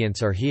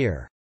ingredients are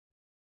here.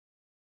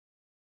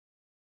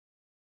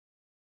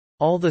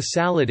 All the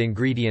salad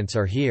ingredients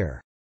are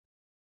here.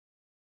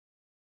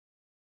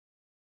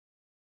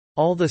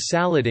 All the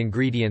salad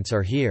ingredients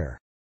are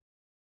here.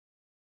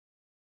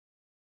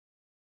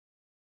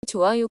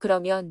 좋아요,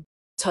 그러면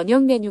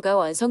저녁 메뉴가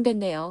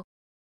완성됐네요.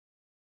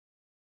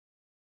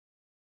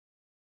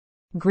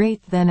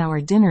 Great, then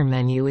our dinner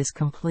menu is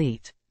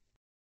complete.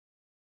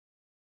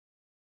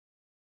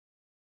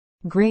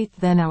 Great,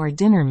 then our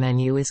dinner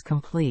menu is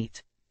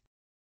complete.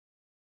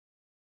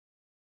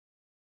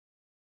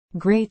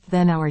 Great,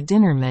 then our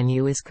dinner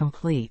menu is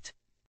complete.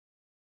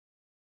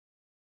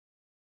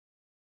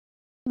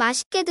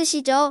 맛있게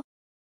드시죠.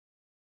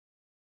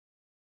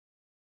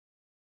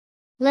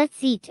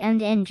 Let's eat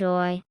and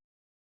enjoy.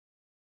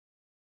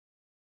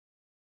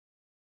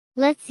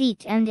 Let's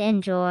eat and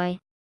enjoy.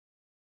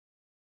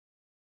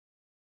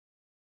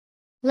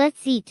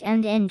 Let's eat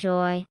and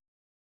enjoy.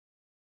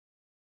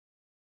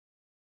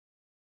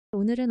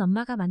 오늘은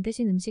엄마가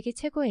만드신 음식이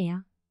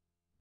최고예요.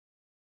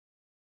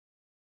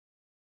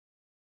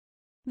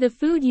 The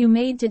food you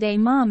made today,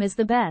 Mom, is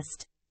the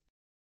best.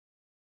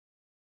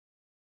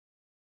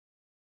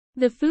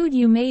 The food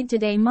you made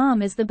today,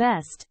 Mom, is the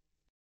best.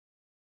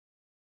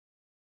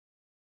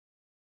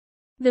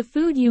 The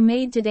food you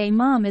made today,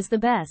 Mom, is the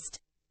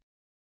best.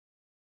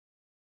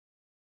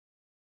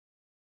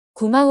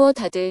 고마워,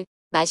 다들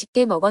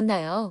맛있게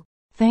먹었나요?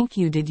 Thank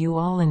you. Did you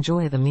all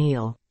enjoy the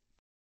meal?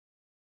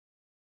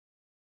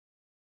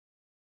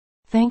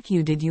 Thank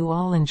you. Did you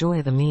all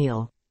enjoy the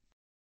meal?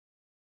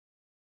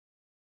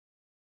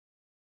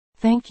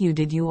 Thank you.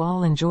 Did you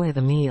all enjoy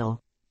the meal?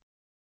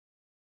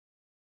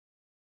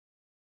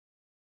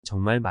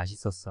 정말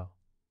맛있었어.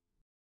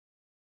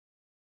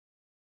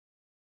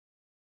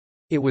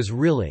 It was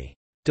really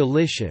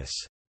delicious.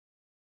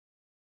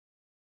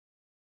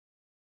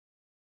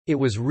 It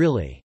was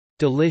really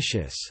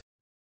delicious.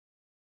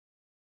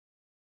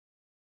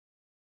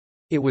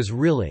 It was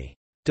really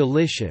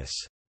delicious.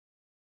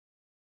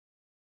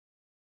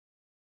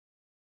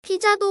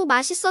 피자도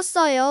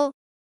맛있었어요.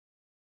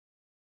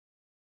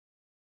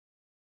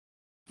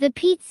 The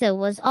pizza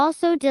was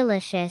also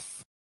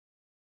delicious.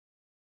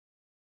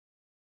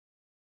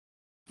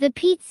 The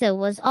pizza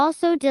was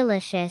also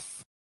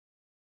delicious.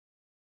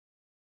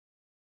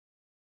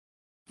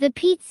 The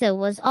pizza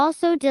was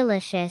also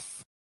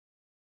delicious.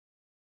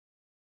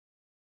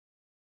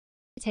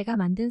 제가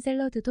만든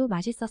샐러드도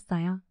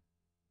맛있었어요.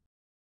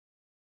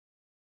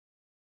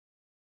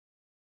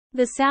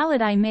 The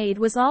salad I made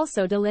was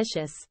also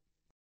delicious.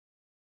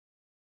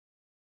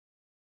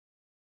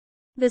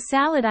 The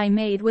salad I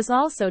made was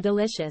also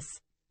delicious.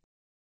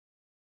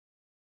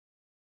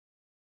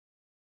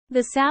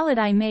 The salad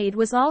I made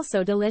was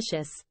also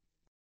delicious.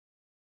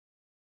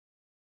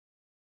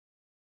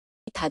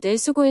 다들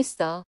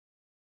수고했어.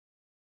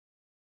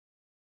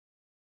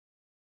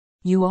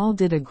 You all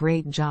did a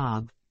great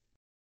job.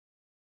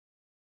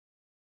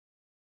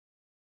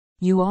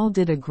 You all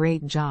did a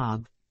great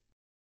job.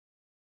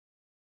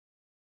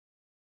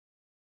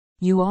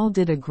 You all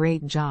did a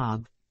great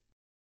job.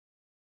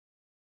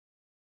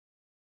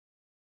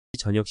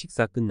 저녁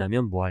식사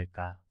끝나면 뭐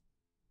할까?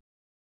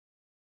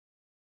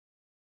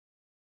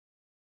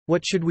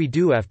 What should we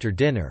do after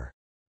dinner?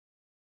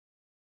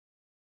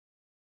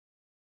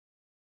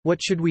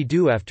 What should we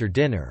do after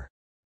dinner?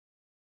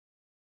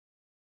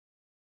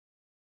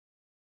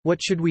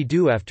 What should we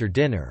do after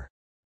dinner?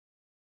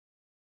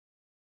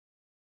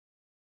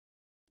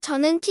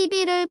 저는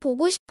TV를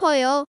보고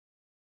싶어요.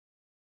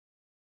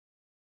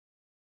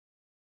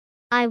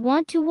 I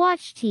want to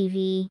watch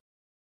TV.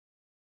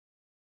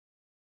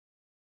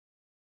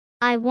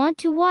 I want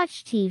to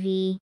watch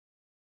TV.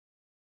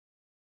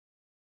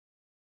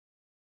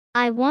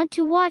 I want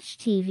to watch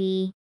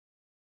TV.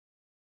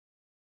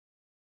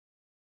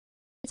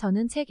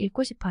 저는 책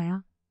읽고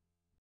싶어요.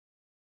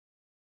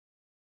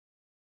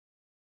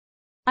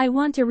 I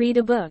want to read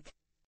a book.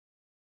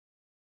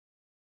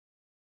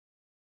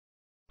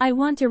 I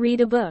want to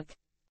read a book.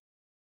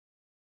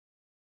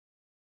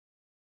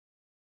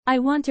 I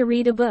want to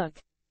read a book.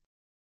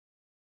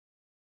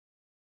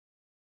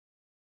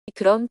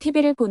 그럼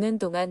TV를 보는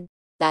동안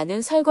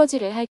나는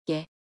설거지를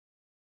할게.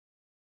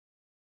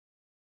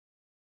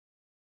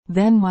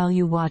 Then while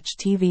you watch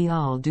TV,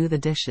 I'll do the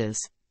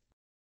dishes.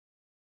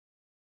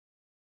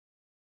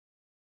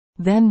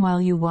 Then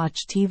while you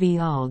watch TV,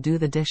 I'll do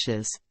the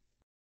dishes.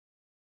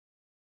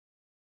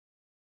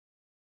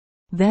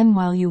 Then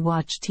while you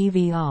watch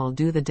TV, I'll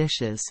do the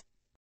dishes.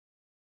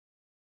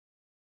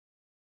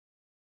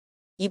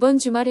 이번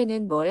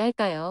주말에는 뭘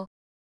할까요?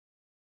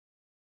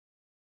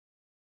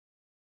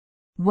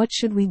 What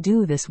should we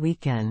do this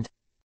weekend?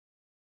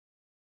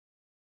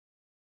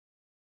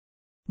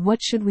 What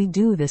should we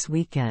do this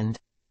weekend?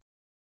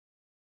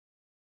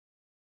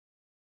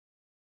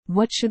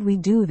 What should we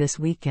do this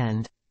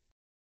weekend?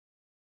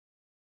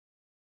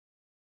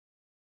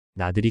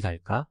 나들이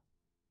갈까?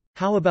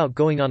 How about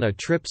going on a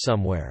trip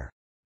somewhere?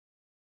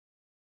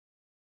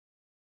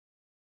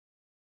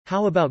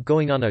 How about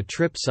going on a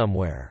trip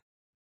somewhere?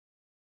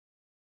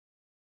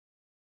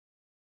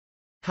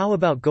 How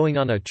about going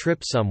on a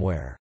trip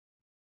somewhere?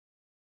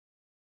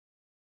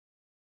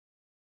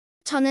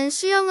 저는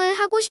수영을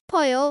하고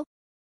싶어요.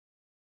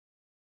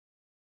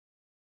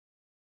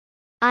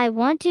 I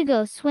want to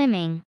go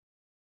swimming.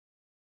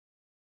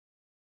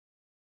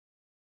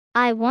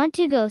 I want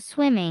to go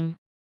swimming.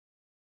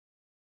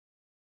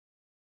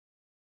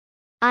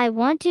 I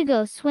want to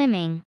go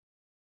swimming.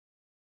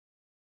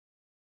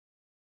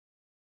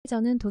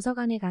 저는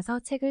도서관에 가서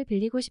책을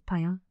빌리고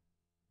싶어요.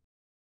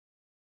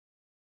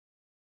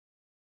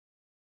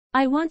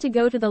 I want to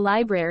go to the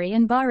library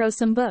and borrow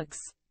some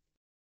books.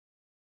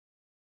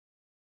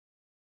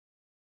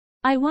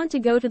 I want to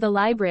go to the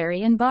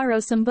library and borrow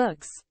some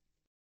books.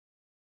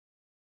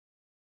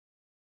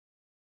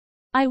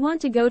 I want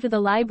to go to the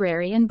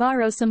library and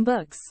borrow some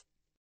books.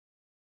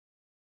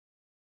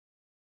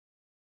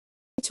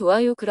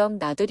 좋아요. 그럼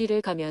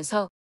나들이를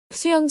가면서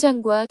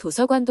수영장과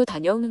도서관도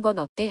다녀오는 건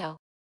어때요?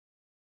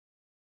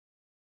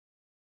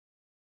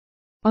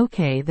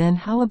 Okay, then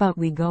how about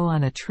we go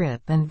on a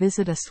trip and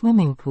visit a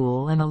swimming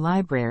pool and a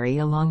library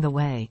along the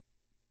way?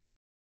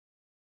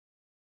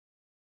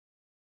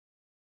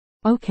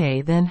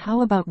 Okay, then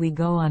how about we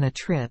go on a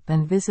trip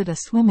and visit a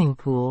swimming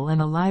pool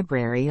and a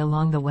library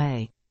along the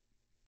way?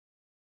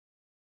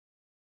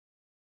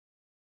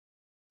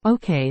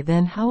 Okay,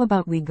 then how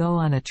about we go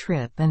on a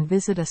trip and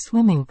visit a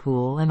swimming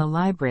pool and a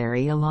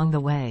library along the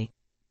way?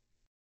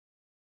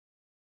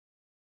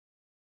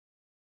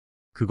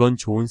 그건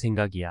좋은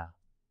생각이야.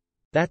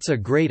 That's a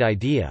great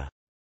idea.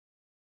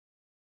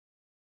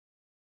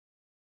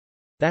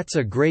 That's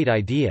a great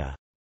idea.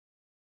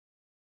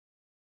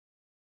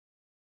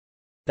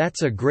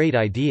 That's a great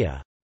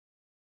idea.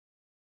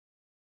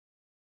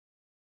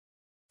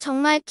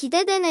 정말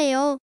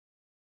기대되네요.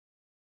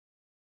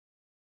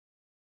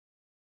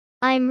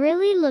 I'm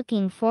really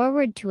looking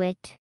forward to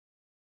it.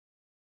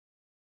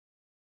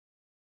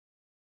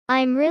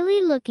 I'm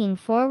really looking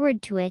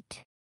forward to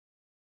it.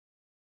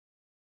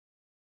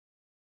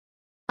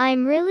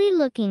 I'm really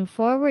looking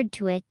forward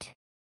to it.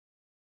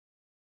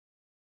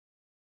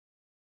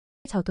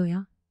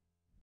 저도요.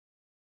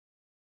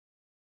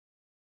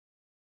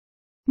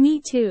 Me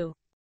too.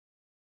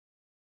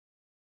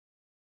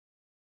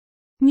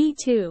 Me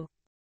too.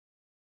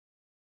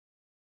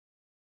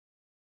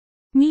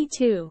 Me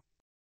too.